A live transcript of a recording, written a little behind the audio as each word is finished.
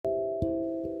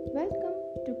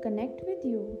to Connect with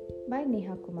You by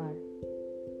Neha Kumar.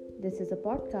 This is a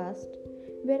podcast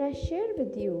where I share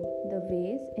with you the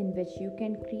ways in which you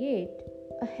can create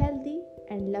a healthy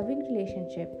and loving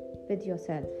relationship with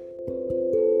yourself.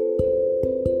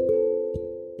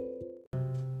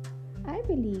 I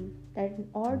believe that in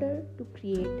order to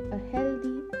create a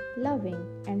healthy, loving,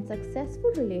 and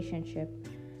successful relationship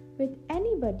with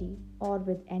anybody or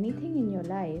with anything in your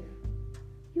life,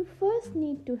 you first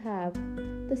need to have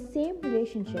the same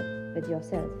relationship with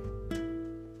yourself.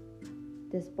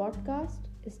 This podcast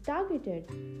is targeted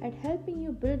at helping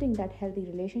you building that healthy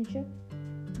relationship,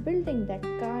 building that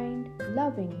kind,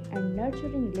 loving, and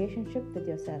nurturing relationship with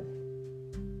yourself.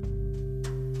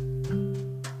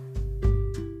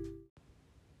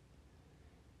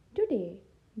 Today,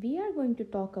 we are going to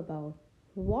talk about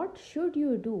what should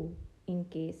you do in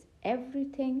case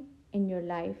everything in your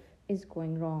life is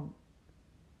going wrong.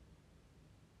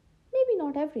 Maybe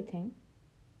not everything.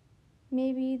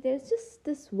 Maybe there's just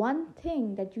this one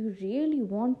thing that you really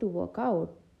want to work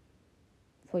out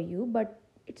for you, but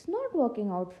it's not working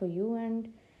out for you, and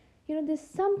there's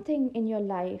something in your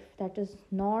life that is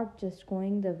not just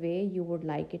going the way you would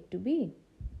like it to be.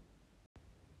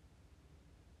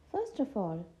 First of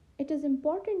all, it is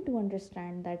important to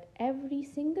understand that every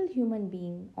single human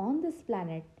being on this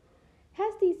planet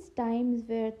has these times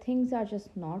where things are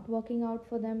just not working out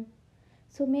for them.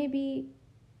 So maybe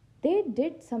they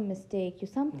did some mistake,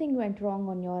 something went wrong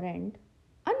on your end,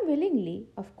 unwillingly,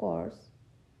 of course.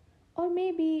 Or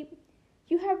maybe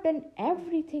you have done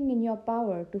everything in your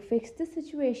power to fix the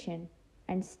situation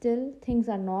and still things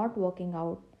are not working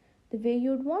out the way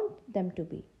you'd want them to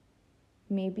be.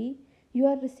 Maybe you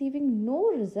are receiving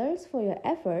no results for your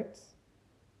efforts,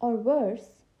 or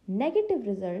worse, negative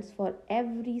results for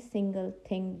every single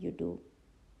thing you do.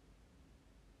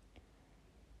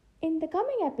 In the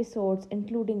coming episodes,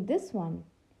 including this one,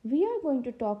 we are going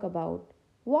to talk about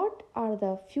what are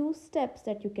the few steps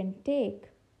that you can take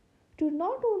to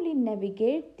not only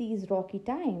navigate these rocky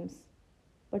times,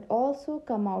 but also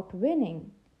come out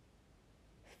winning,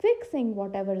 fixing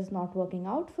whatever is not working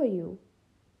out for you,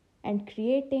 and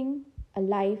creating a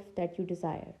life that you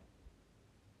desire.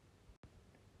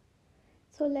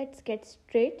 So let's get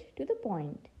straight to the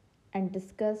point and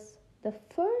discuss the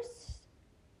first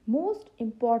most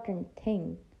important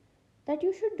thing that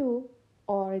you should do,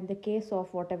 or in the case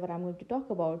of whatever I'm going to talk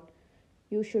about,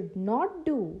 you should not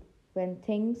do when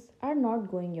things are not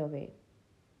going your way.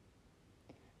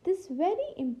 This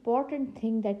very important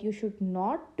thing that you should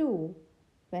not do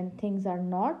when things are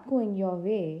not going your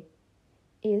way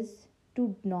is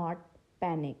to not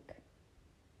panic.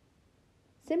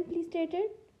 Simply stated,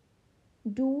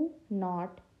 do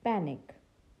not panic.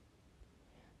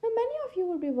 Now, many of you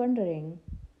will be wondering,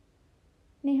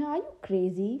 Neha, are you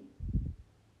crazy?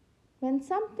 When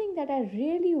something that I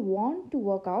really want to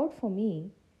work out for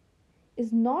me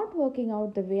is not working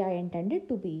out the way I intended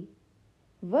to be,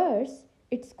 worse,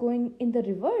 it's going in the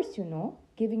reverse,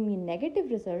 giving me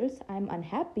negative results, I'm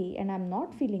unhappy and I'm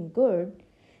not feeling good,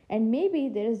 and maybe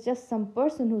there is just some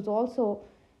person who's also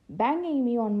banging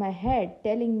me on my head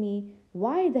telling me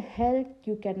why the hell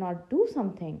you cannot do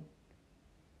something.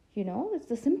 It's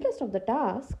the simplest of the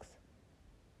tasks.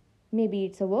 Maybe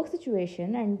it's a work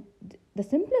situation and the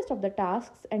simplest of the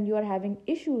tasks, and you are having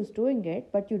issues doing it,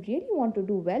 but you really want to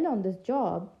do well on this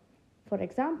job, for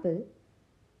example.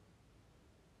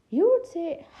 You would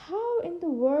say, how in the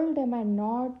world am I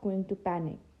not going to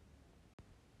panic?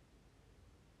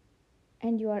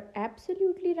 And you are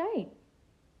absolutely right.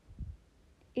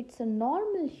 It's a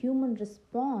normal human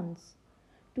response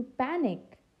to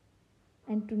panic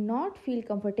and to not feel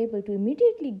comfortable, to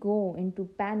immediately go into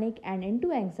panic and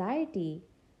into anxiety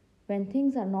when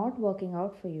things are not working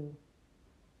out for you.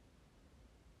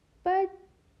 But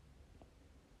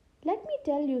let me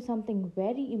tell you something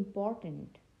very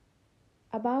important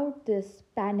about this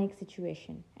panic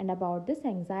situation and about this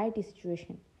anxiety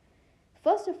situation.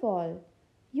 First of all,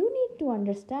 you need to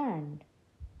understand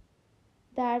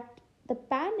that the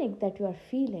panic that you are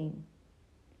feeling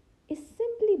is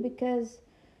simply because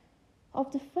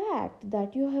of the fact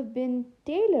that you have been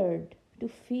tailored to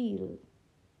feel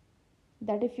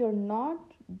that if you're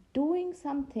not doing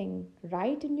something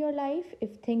right in your life,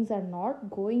 if things are not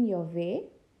going your way,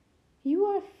 you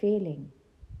are failing.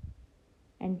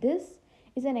 And this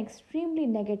is an extremely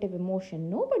negative emotion.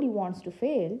 Nobody wants to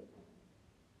fail.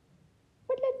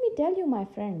 But let me tell you, my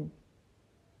friend,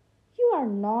 you are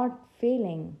not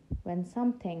failing when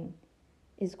something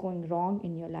is going wrong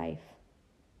in your life.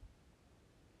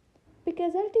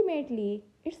 Because ultimately,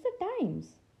 it's the times.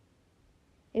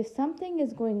 If something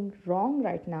is going wrong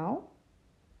right now,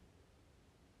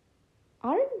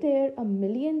 are there a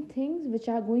million things which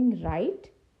are going right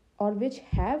or which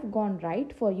have gone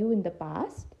right for you in the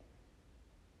past?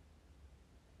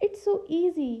 It's so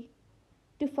easy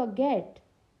to forget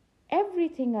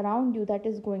everything around you that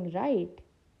is going right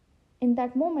in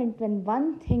that moment when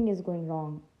one thing is going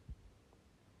wrong.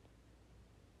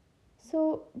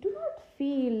 So do not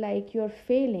feel like you're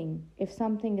failing if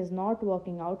something is not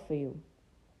working out for you.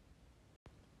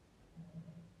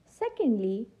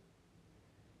 Secondly,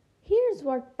 here's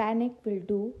what panic will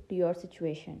do to your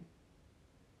situation.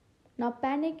 Now,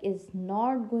 panic is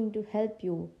not going to help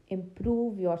you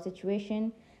improve your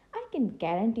situation. I can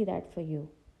guarantee that for you.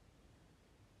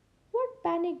 What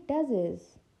panic does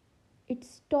is it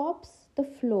stops the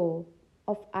flow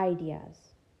of ideas.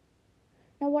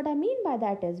 Now, what I mean by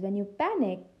that is when you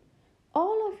panic,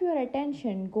 all of your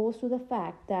attention goes to the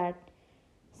fact that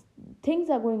things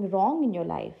are going wrong in your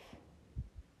life.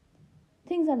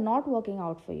 Things are not working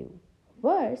out for you.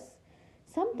 Worse,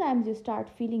 sometimes you start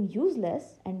feeling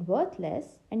useless and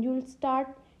worthless, and you'll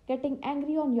start getting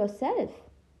angry on yourself.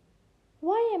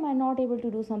 Why am I not able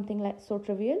to do something like so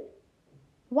trivial?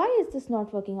 Why is this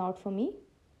not working out for me?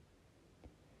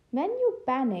 When you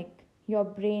panic, your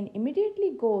brain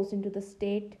immediately goes into the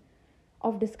state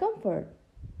of discomfort,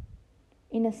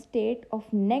 in a state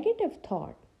of negative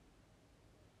thought.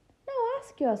 Now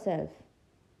ask yourself,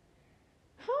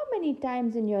 how many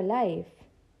times in your life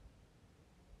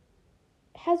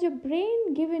has your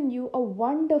brain given you a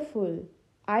wonderful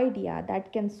idea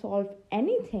that can solve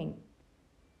anything,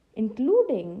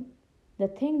 including the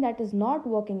thing that is not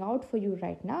working out for you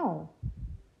right now?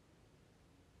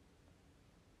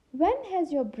 When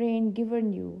has your brain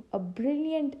given you a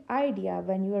brilliant idea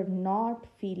when you are not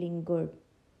feeling good?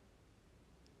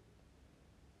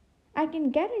 I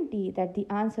can guarantee that the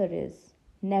answer is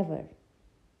never.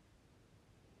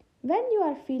 When you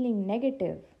are feeling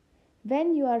negative,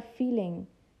 when you are feeling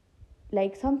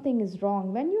like something is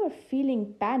wrong, when you are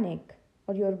feeling panic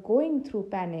or you are going through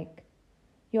panic,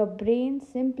 your brain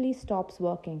simply stops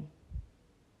working.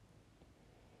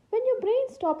 When your brain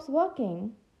stops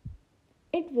working,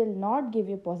 it will not give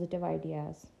you positive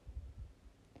ideas.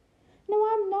 Now,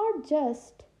 I'm not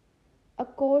just a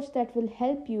coach that will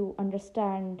help you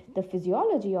understand the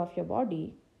physiology of your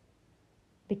body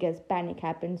because panic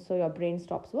happens, so your brain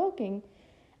stops working.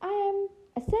 I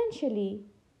am essentially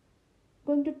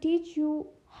going to teach you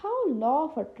how law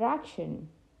of attraction,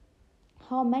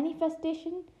 how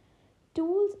manifestation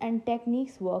tools and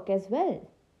techniques work as well.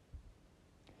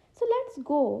 So let's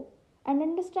go and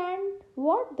understand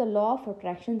what the law of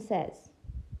attraction says.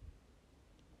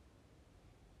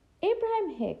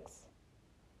 Abraham Hicks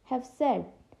have said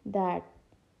that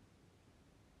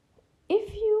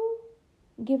if you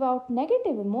give out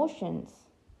negative emotions,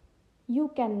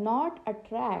 you cannot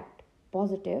attract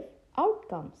positive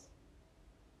outcomes.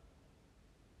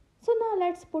 So now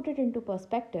let's put it into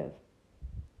perspective.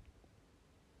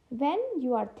 When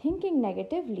you are thinking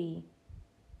negatively,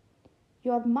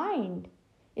 your mind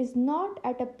is not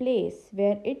at a place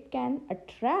where it can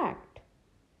attract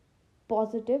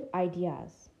positive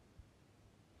ideas.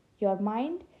 Your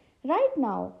mind right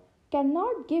now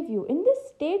cannot give you, in this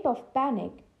state of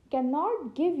panic,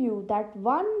 cannot give you that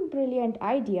one brilliant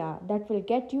idea that will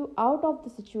get you out of the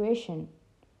situation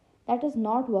that is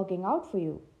not working out for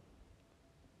you.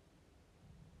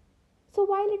 So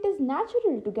while it is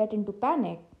natural to get into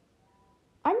panic,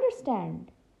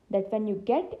 understand that when you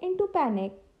get into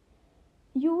panic,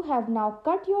 you have now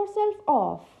cut yourself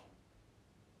off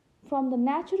from the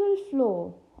natural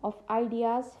flow of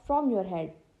ideas from your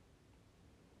head.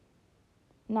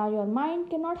 Now your mind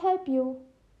cannot help you.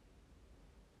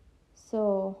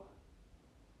 So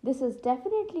this is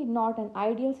definitely not an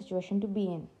ideal situation to be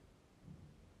in.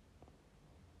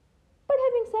 But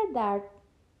having said that,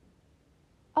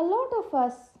 a lot of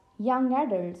us young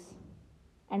adults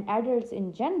and adults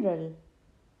in general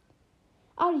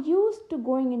are used to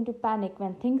going into panic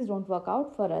when things don't work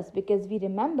out for us because we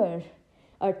remember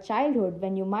our childhood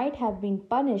when you might have been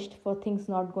punished for things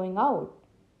not going out,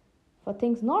 for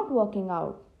things not working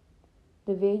out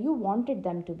the way you wanted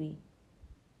them to be.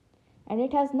 And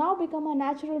it has now become a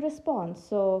natural response.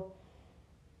 So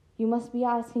you must be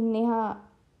asking, Neha,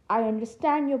 I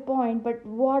understand your point, but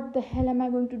what the hell am I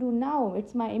going to do now?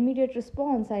 It's my immediate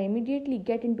response. I immediately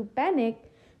get into panic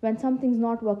when something's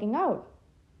not working out.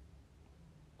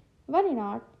 Worry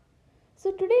not.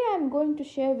 So today I am going to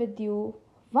share with you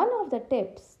one of the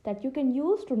tips that you can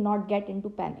use to not get into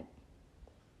panic.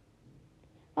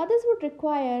 Now this would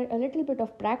require a little bit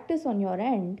of practice on your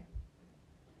end,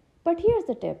 but here's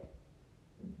the tip.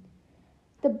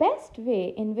 The best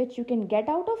way in which you can get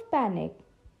out of panic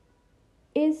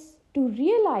is to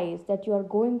realize that you are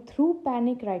going through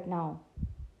panic right now.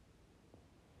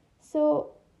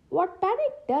 So, what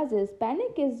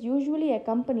panic is usually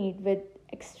accompanied with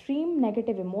extreme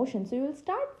negative emotions. So, you will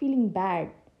start feeling bad.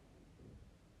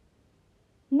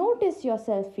 Notice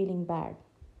yourself feeling bad.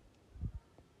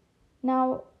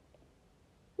 Now,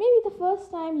 maybe the first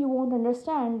time you won't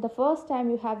understand, the first time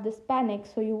you have this panic,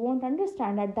 so you won't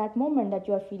understand at that moment that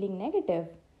you are feeling negative.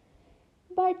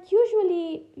 But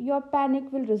usually, your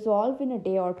panic will resolve in a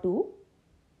day or two.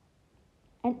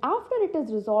 And after it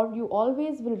is resolved, you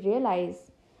always will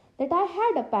realize that I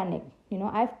had a panic.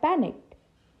 I've panicked.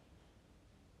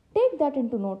 Take that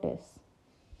into notice.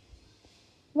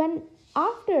 When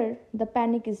after the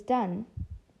panic is done,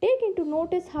 take into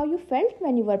notice how you felt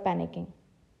when you were panicking.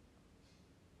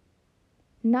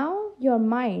 Now your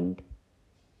mind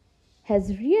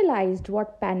has realized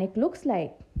what panic looks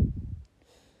like.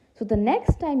 So the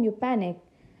next time you panic,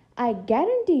 I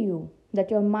guarantee you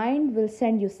that your mind will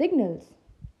send you signals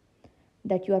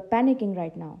that you are panicking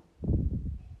right now.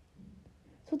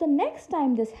 So the next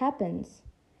time this happens,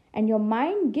 and your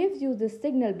mind gives you this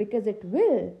signal, because it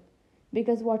will,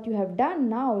 because what you have done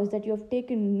now is that you have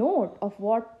taken note of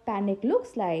what panic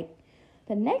looks like.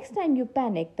 The next time you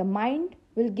panic, the mind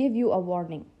will give you a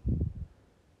warning.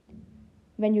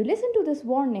 When you listen to this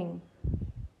warning,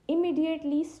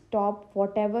 immediately stop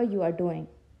whatever you are doing.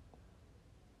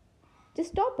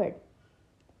 Just stop it.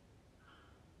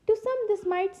 To some, this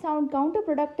might sound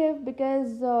counterproductive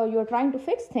because you're trying to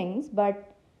fix things,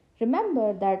 but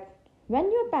remember that when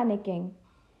you're panicking,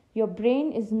 your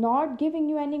brain is not giving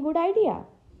you any good idea.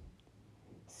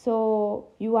 So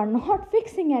you are not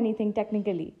fixing anything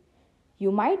technically.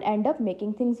 You might end up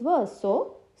making things worse.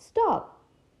 So stop.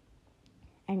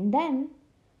 And then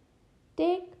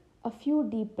take a few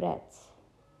deep breaths.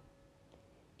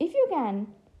 If you can,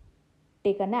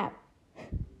 take a nap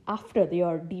after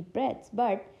your deep breaths.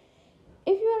 But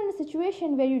if you are in a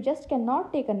situation where you just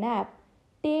cannot take a nap,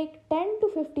 take 10 to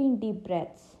 15 deep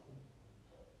breaths.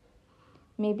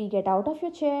 Maybe get out of your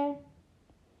chair,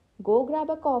 go grab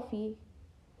a coffee,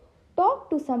 talk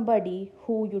to somebody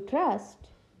who you trust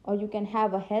or you can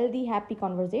have a healthy, happy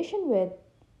conversation with.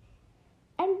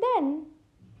 And then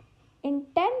in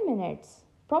 10 minutes,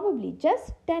 probably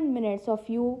just 10 minutes of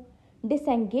you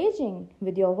disengaging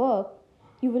with your work,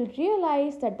 you will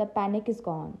realize that the panic is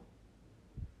gone.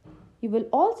 You will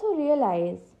also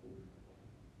realize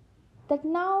that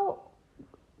now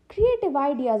creative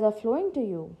ideas are flowing to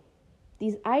you.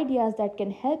 These ideas that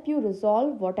can help you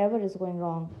resolve whatever is going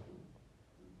wrong.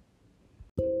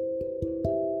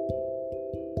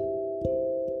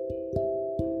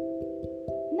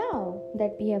 Now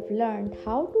that we have learned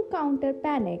how to counter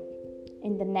panic,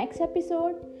 in the next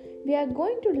episode, we are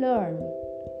going to learn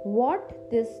what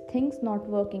this things not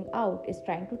working out is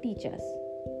trying to teach us.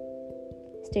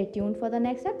 Stay tuned for the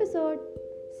next episode.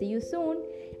 See you soon,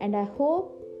 and I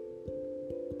hope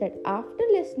that after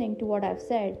listening to what I've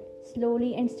said,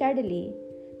 slowly and steadily,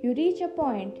 you reach a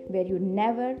point where you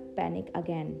never panic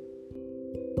again.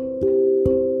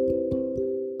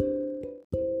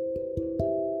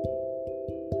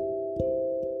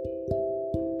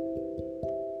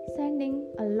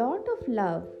 Sending a lot of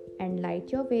love and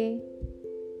light your way.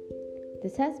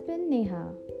 This has been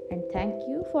Neha, and thank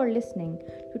you for listening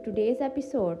to today's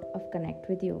episode of Connect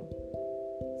with You.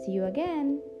 See you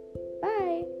again.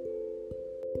 Bye.